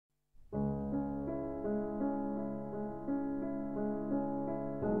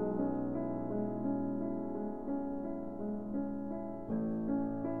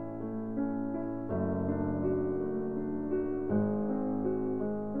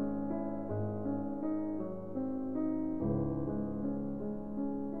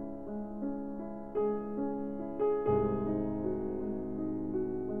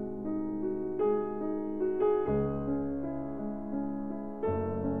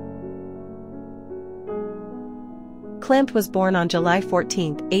Klimt was born on July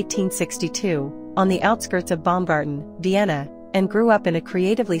 14, 1862, on the outskirts of Baumgarten, Vienna, and grew up in a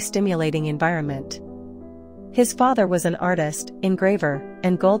creatively stimulating environment. His father was an artist, engraver,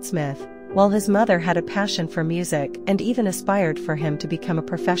 and goldsmith, while his mother had a passion for music and even aspired for him to become a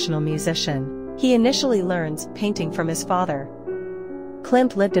professional musician. He initially learns painting from his father.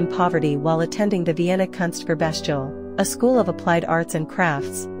 Klimt lived in poverty while attending the Vienna Kunstgewerbeschule, a school of applied arts and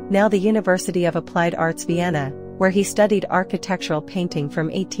crafts, now the University of Applied Arts Vienna, where he studied architectural painting from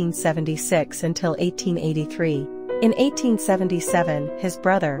 1876 until 1883. In 1877, his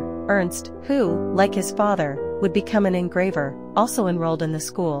brother, Ernst, who, like his father, would become an engraver, also enrolled in the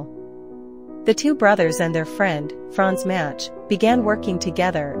school. The two brothers and their friend, Franz Mach, began working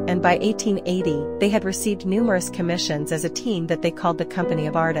together, and by 1880 they had received numerous commissions as a team that they called the Company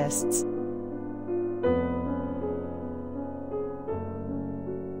of Artists.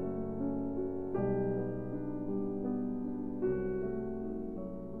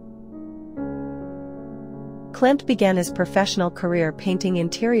 Klimt began his professional career painting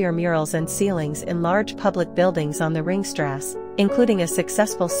interior murals and ceilings in large public buildings on the Ringstrasse, including a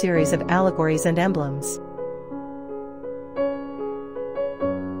successful series of allegories and emblems.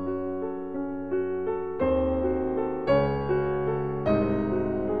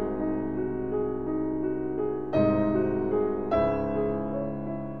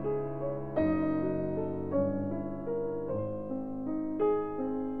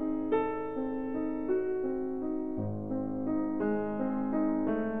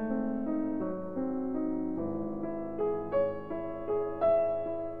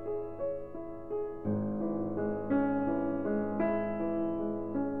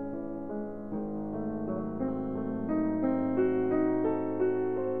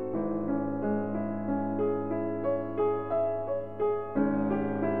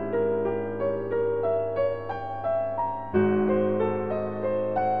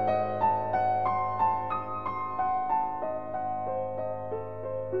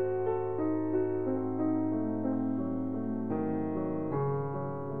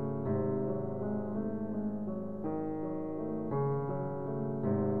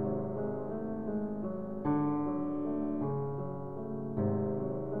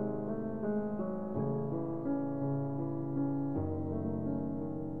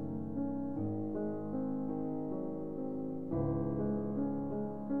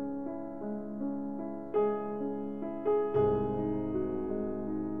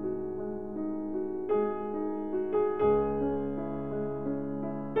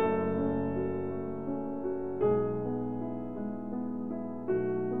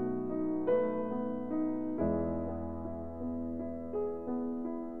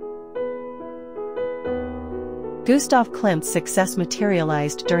 Gustav Klimt's success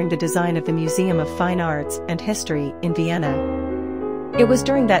materialized during the design of the Museum of Fine Arts and History in Vienna. It was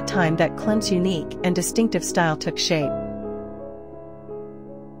during that time that Klimt's unique and distinctive style took shape.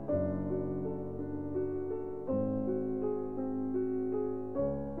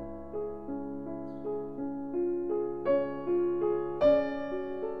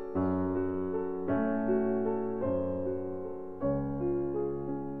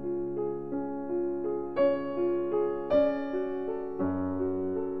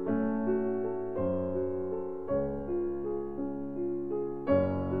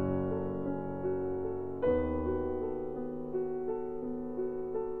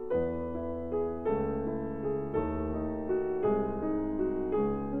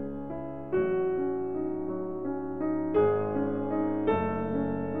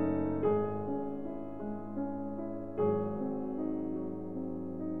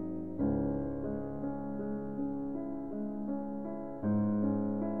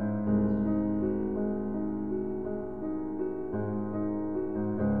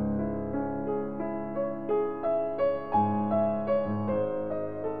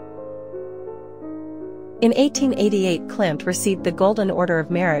 In 1888, Klimt received the Golden Order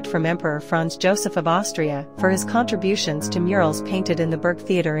of Merit from Emperor Franz Joseph of Austria for his contributions to murals painted in the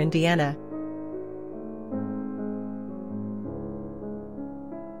Burgtheater in Vienna.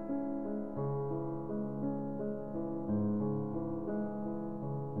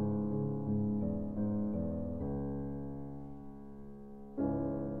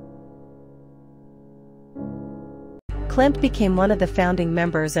 Klimt became one of the founding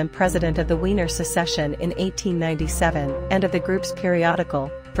members and president of the Vienna Secession in 1897 and of the group's periodical,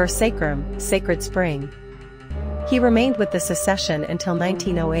 Ver Sacrum, Sacred Spring. He remained with the secession until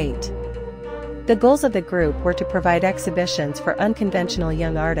 1908. The goals of the group were to provide exhibitions for unconventional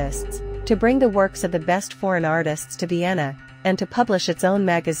young artists, to bring the works of the best foreign artists to Vienna, and to publish its own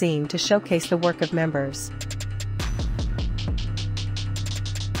magazine to showcase the work of members.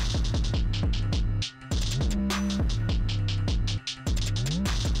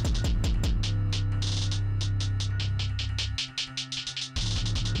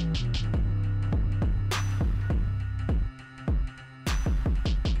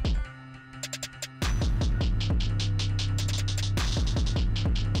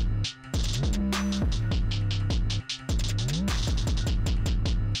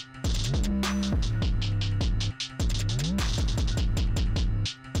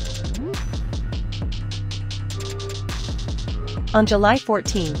 On July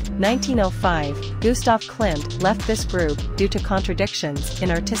 14, 1905, Gustav Klimt left this group due to contradictions in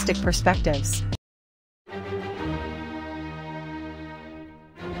artistic perspectives.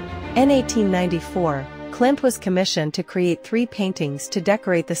 In 1894, Klimt was commissioned to create 3 paintings to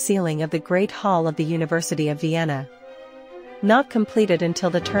decorate the ceiling of the Great Hall of the University of Vienna. Not completed until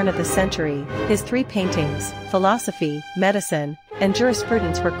the turn of the century, his 3 paintings, philosophy, medicine, and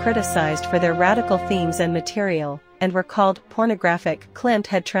jurisprudence, were criticized for their radical themes and material, and were called pornographic. Klimt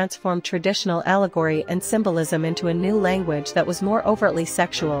had transformed traditional allegory and symbolism into a new language that was more overtly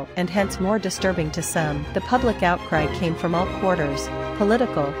sexual and hence more disturbing to some. The public outcry came from all quarters: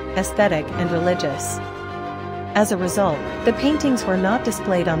 political, aesthetic, and religious. As a result, the paintings were not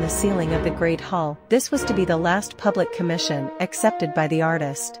displayed on the ceiling of the Great Hall. This was to be the last public commission accepted by the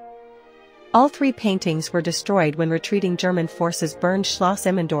artist. All 3 paintings were destroyed when retreating German forces burned Schloss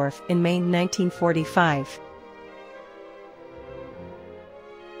Immendorf in May 1945.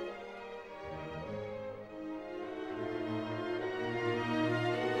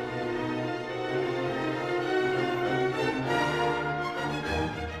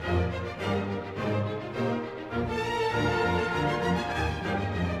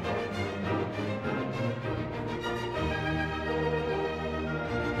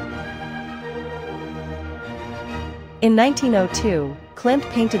 In 1902, Klimt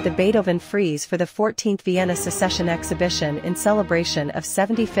painted the Beethoven frieze for the 14th Vienna Secession exhibition in celebration of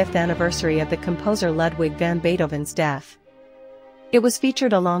 75th anniversary of the composer Ludwig van Beethoven's death. It was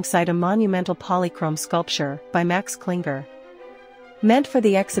featured alongside a monumental polychrome sculpture by Max Klinger. Meant for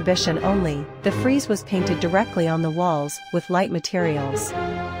the exhibition only, the frieze was painted directly on the walls with light materials.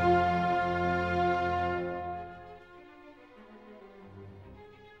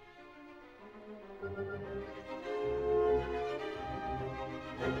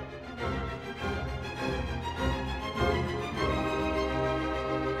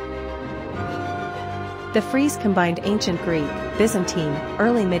 The frieze combined ancient Greek, Byzantine,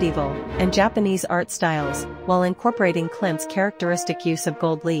 early medieval, and Japanese art styles, while incorporating Klimt's characteristic use of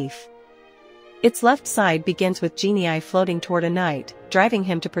gold leaf. Its left side begins with genii floating toward a knight, driving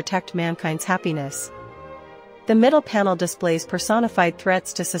him to protect mankind's happiness. The middle panel displays personified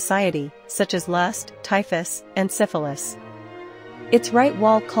threats to society, such as lust, typhus, and syphilis. Its right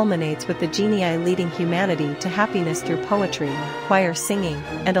wall culminates with the genii leading humanity to happiness through poetry, choir singing,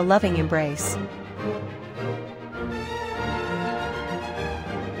 and a loving embrace.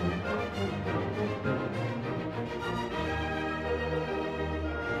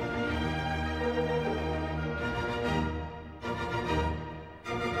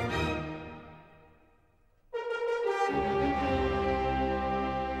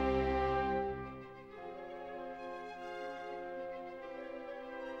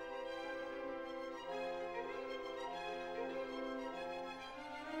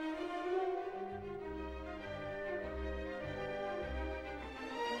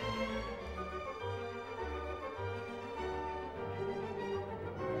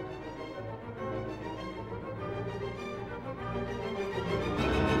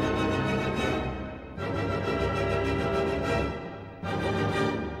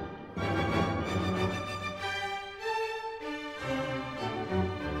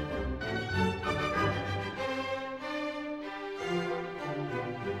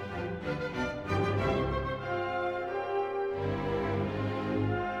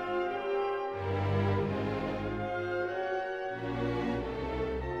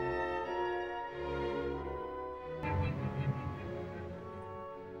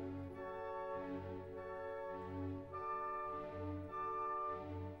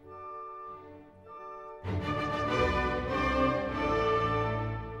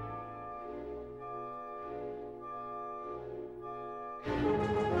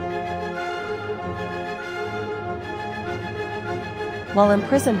 While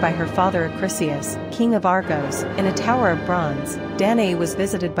imprisoned by her father Acrisius, king of Argos, in a tower of bronze, Danae was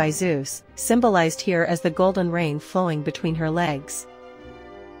visited by Zeus, symbolized here as the golden rain flowing between her legs.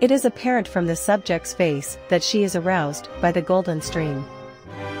 It is apparent from the subject's face that she is aroused by the golden stream.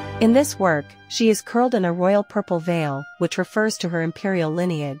 In this work, she is curled in a royal purple veil, which refers to her imperial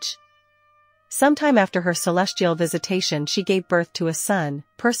lineage. Sometime after her celestial visitation she gave birth to a son,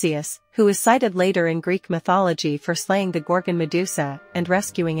 Perseus, who is cited later in Greek mythology for slaying the Gorgon Medusa and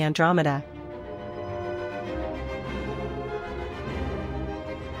rescuing Andromeda.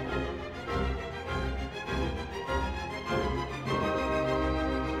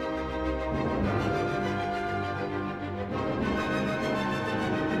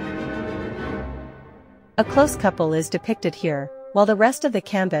 A close couple is depicted here, while the rest of the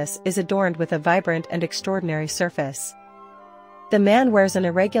canvas is adorned with a vibrant and extraordinary surface. The man wears an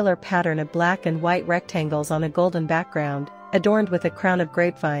irregular pattern of black and white rectangles on a golden background, adorned with a crown of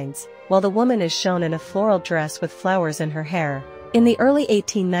grapevines, while the woman is shown in a floral dress with flowers in her hair. In the early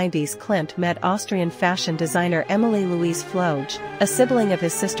 1890s, Klimt met Austrian fashion designer Emilie Louise Floge, a sibling of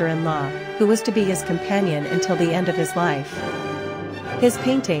his sister-in-law, who was to be his companion until the end of his life. His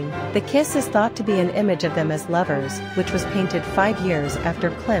painting, The Kiss, is thought to be an image of them as lovers, which was painted 5 years after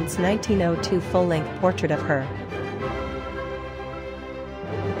Klimt's 1902 full-length portrait of her.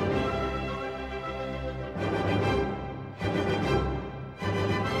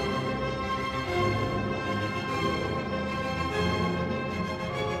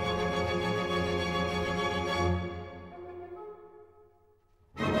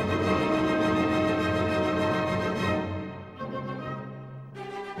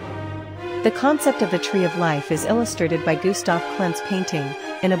 The concept of the Tree of Life is illustrated by Gustav Klimt's painting,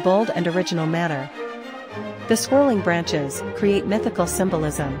 in a bold and original manner. The swirling branches create mythical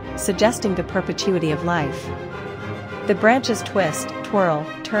symbolism, suggesting the perpetuity of life. The branches twist, twirl,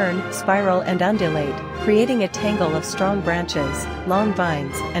 turn, spiral and undulate, creating a tangle of strong branches, long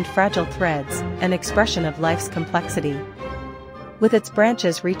vines, and fragile threads, an expression of life's complexity. With its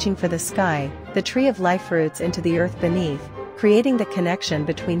branches reaching for the sky, the Tree of Life roots into the earth beneath, creating the connection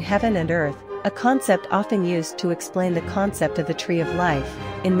between heaven and earth, a concept often used to explain the concept of the Tree of Life,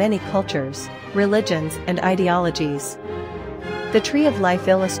 in many cultures, religions and ideologies. The Tree of Life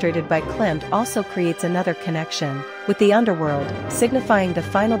illustrated by Klimt also creates another connection, with the underworld, signifying the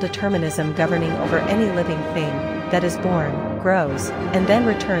final determinism governing over any living thing, that is born, grows, and then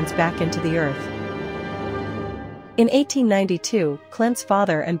returns back into the earth. In 1892, Klimt's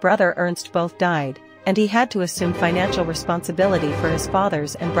father and brother Ernst both died, and he had to assume financial responsibility for his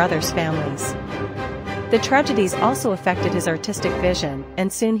father's and brother's families. The tragedies also affected his artistic vision,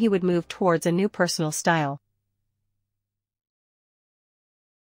 and soon he would move towards a new personal style.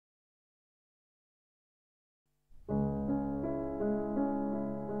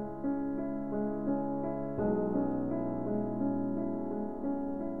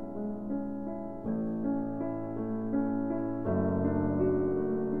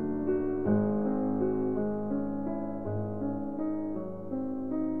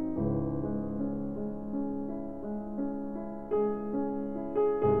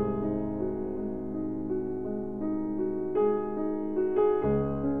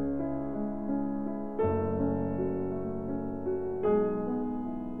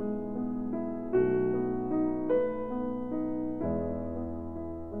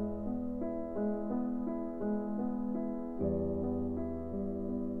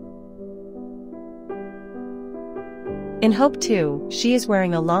 In Hope 2, she is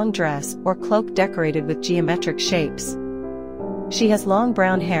wearing a long dress or cloak decorated with geometric shapes. She has long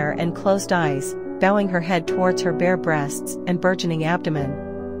brown hair and closed eyes, bowing her head towards her bare breasts and burgeoning abdomen.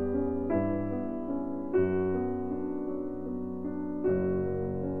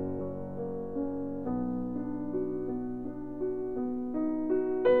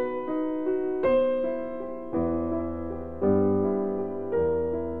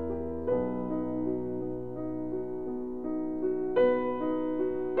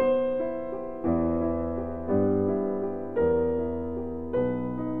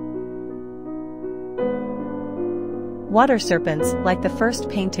 Water Serpents, like the first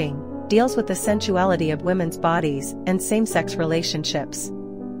painting, deals with the sensuality of women's bodies and same-sex relationships.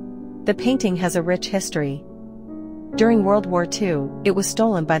 The painting has a rich history. During World War II, it was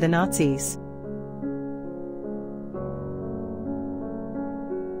stolen by the Nazis.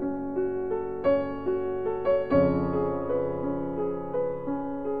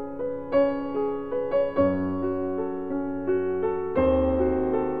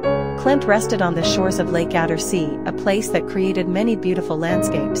 Klimt rested on the shores of Lake Attersee, a place that created many beautiful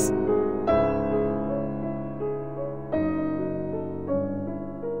landscapes.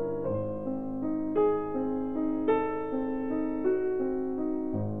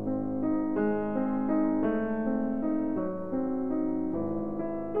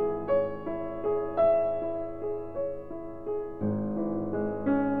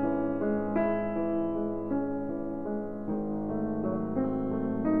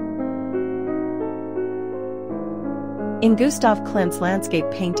 In Gustav Klimt's landscape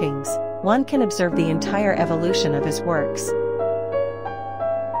paintings, one can observe the entire evolution of his works.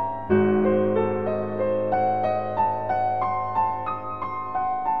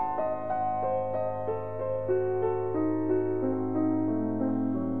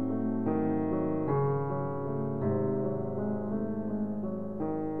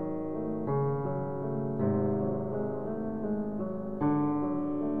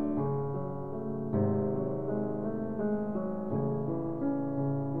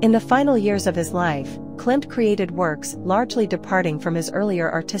 In the final years of his life, Klimt created works largely departing from his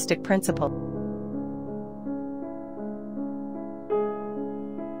earlier artistic principles.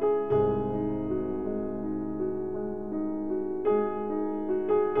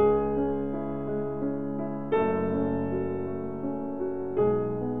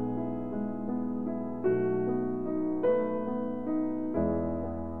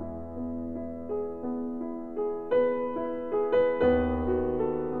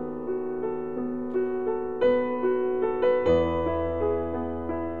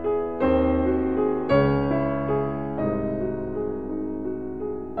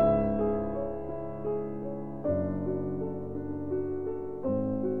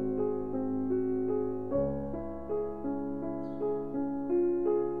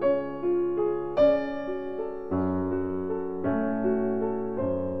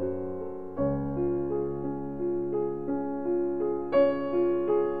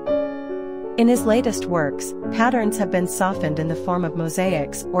 In his latest works, patterns have been softened in the form of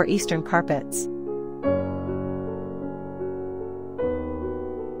mosaics or Eastern carpets.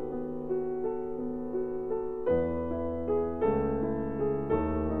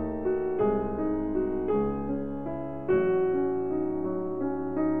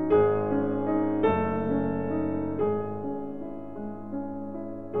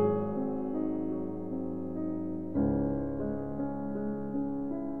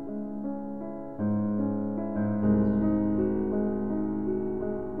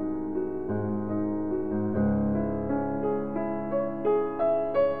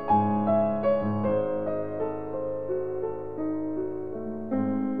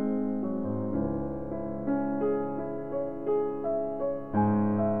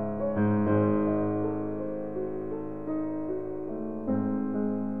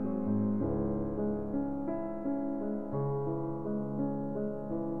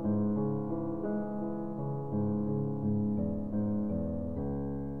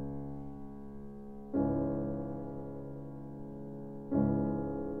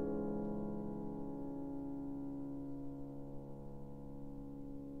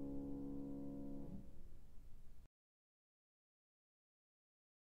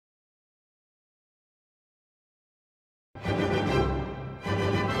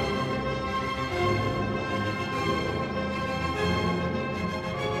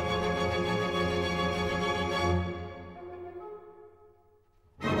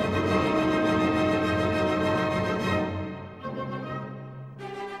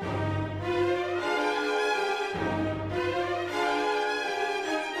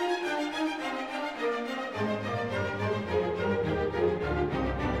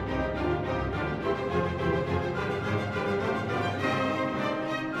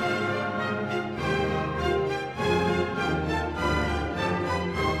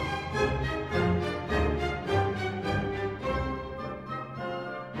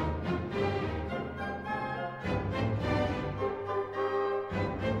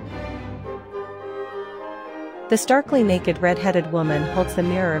 The starkly naked red-headed woman holds the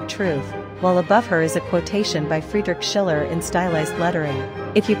mirror of truth, while above her is a quotation by Friedrich Schiller in stylized lettering: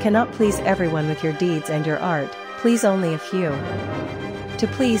 "If you cannot please everyone with your deeds and your art, please only a few. To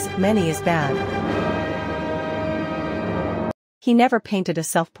please many is bad." He never painted a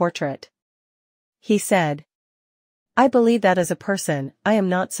self-portrait. He said, "I believe that as a person, I am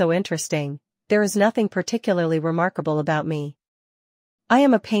not so interesting. There is nothing particularly remarkable about me. I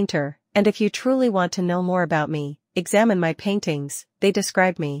am a painter, and if you truly want to know more about me, examine my paintings, they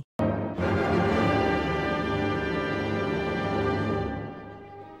describe me."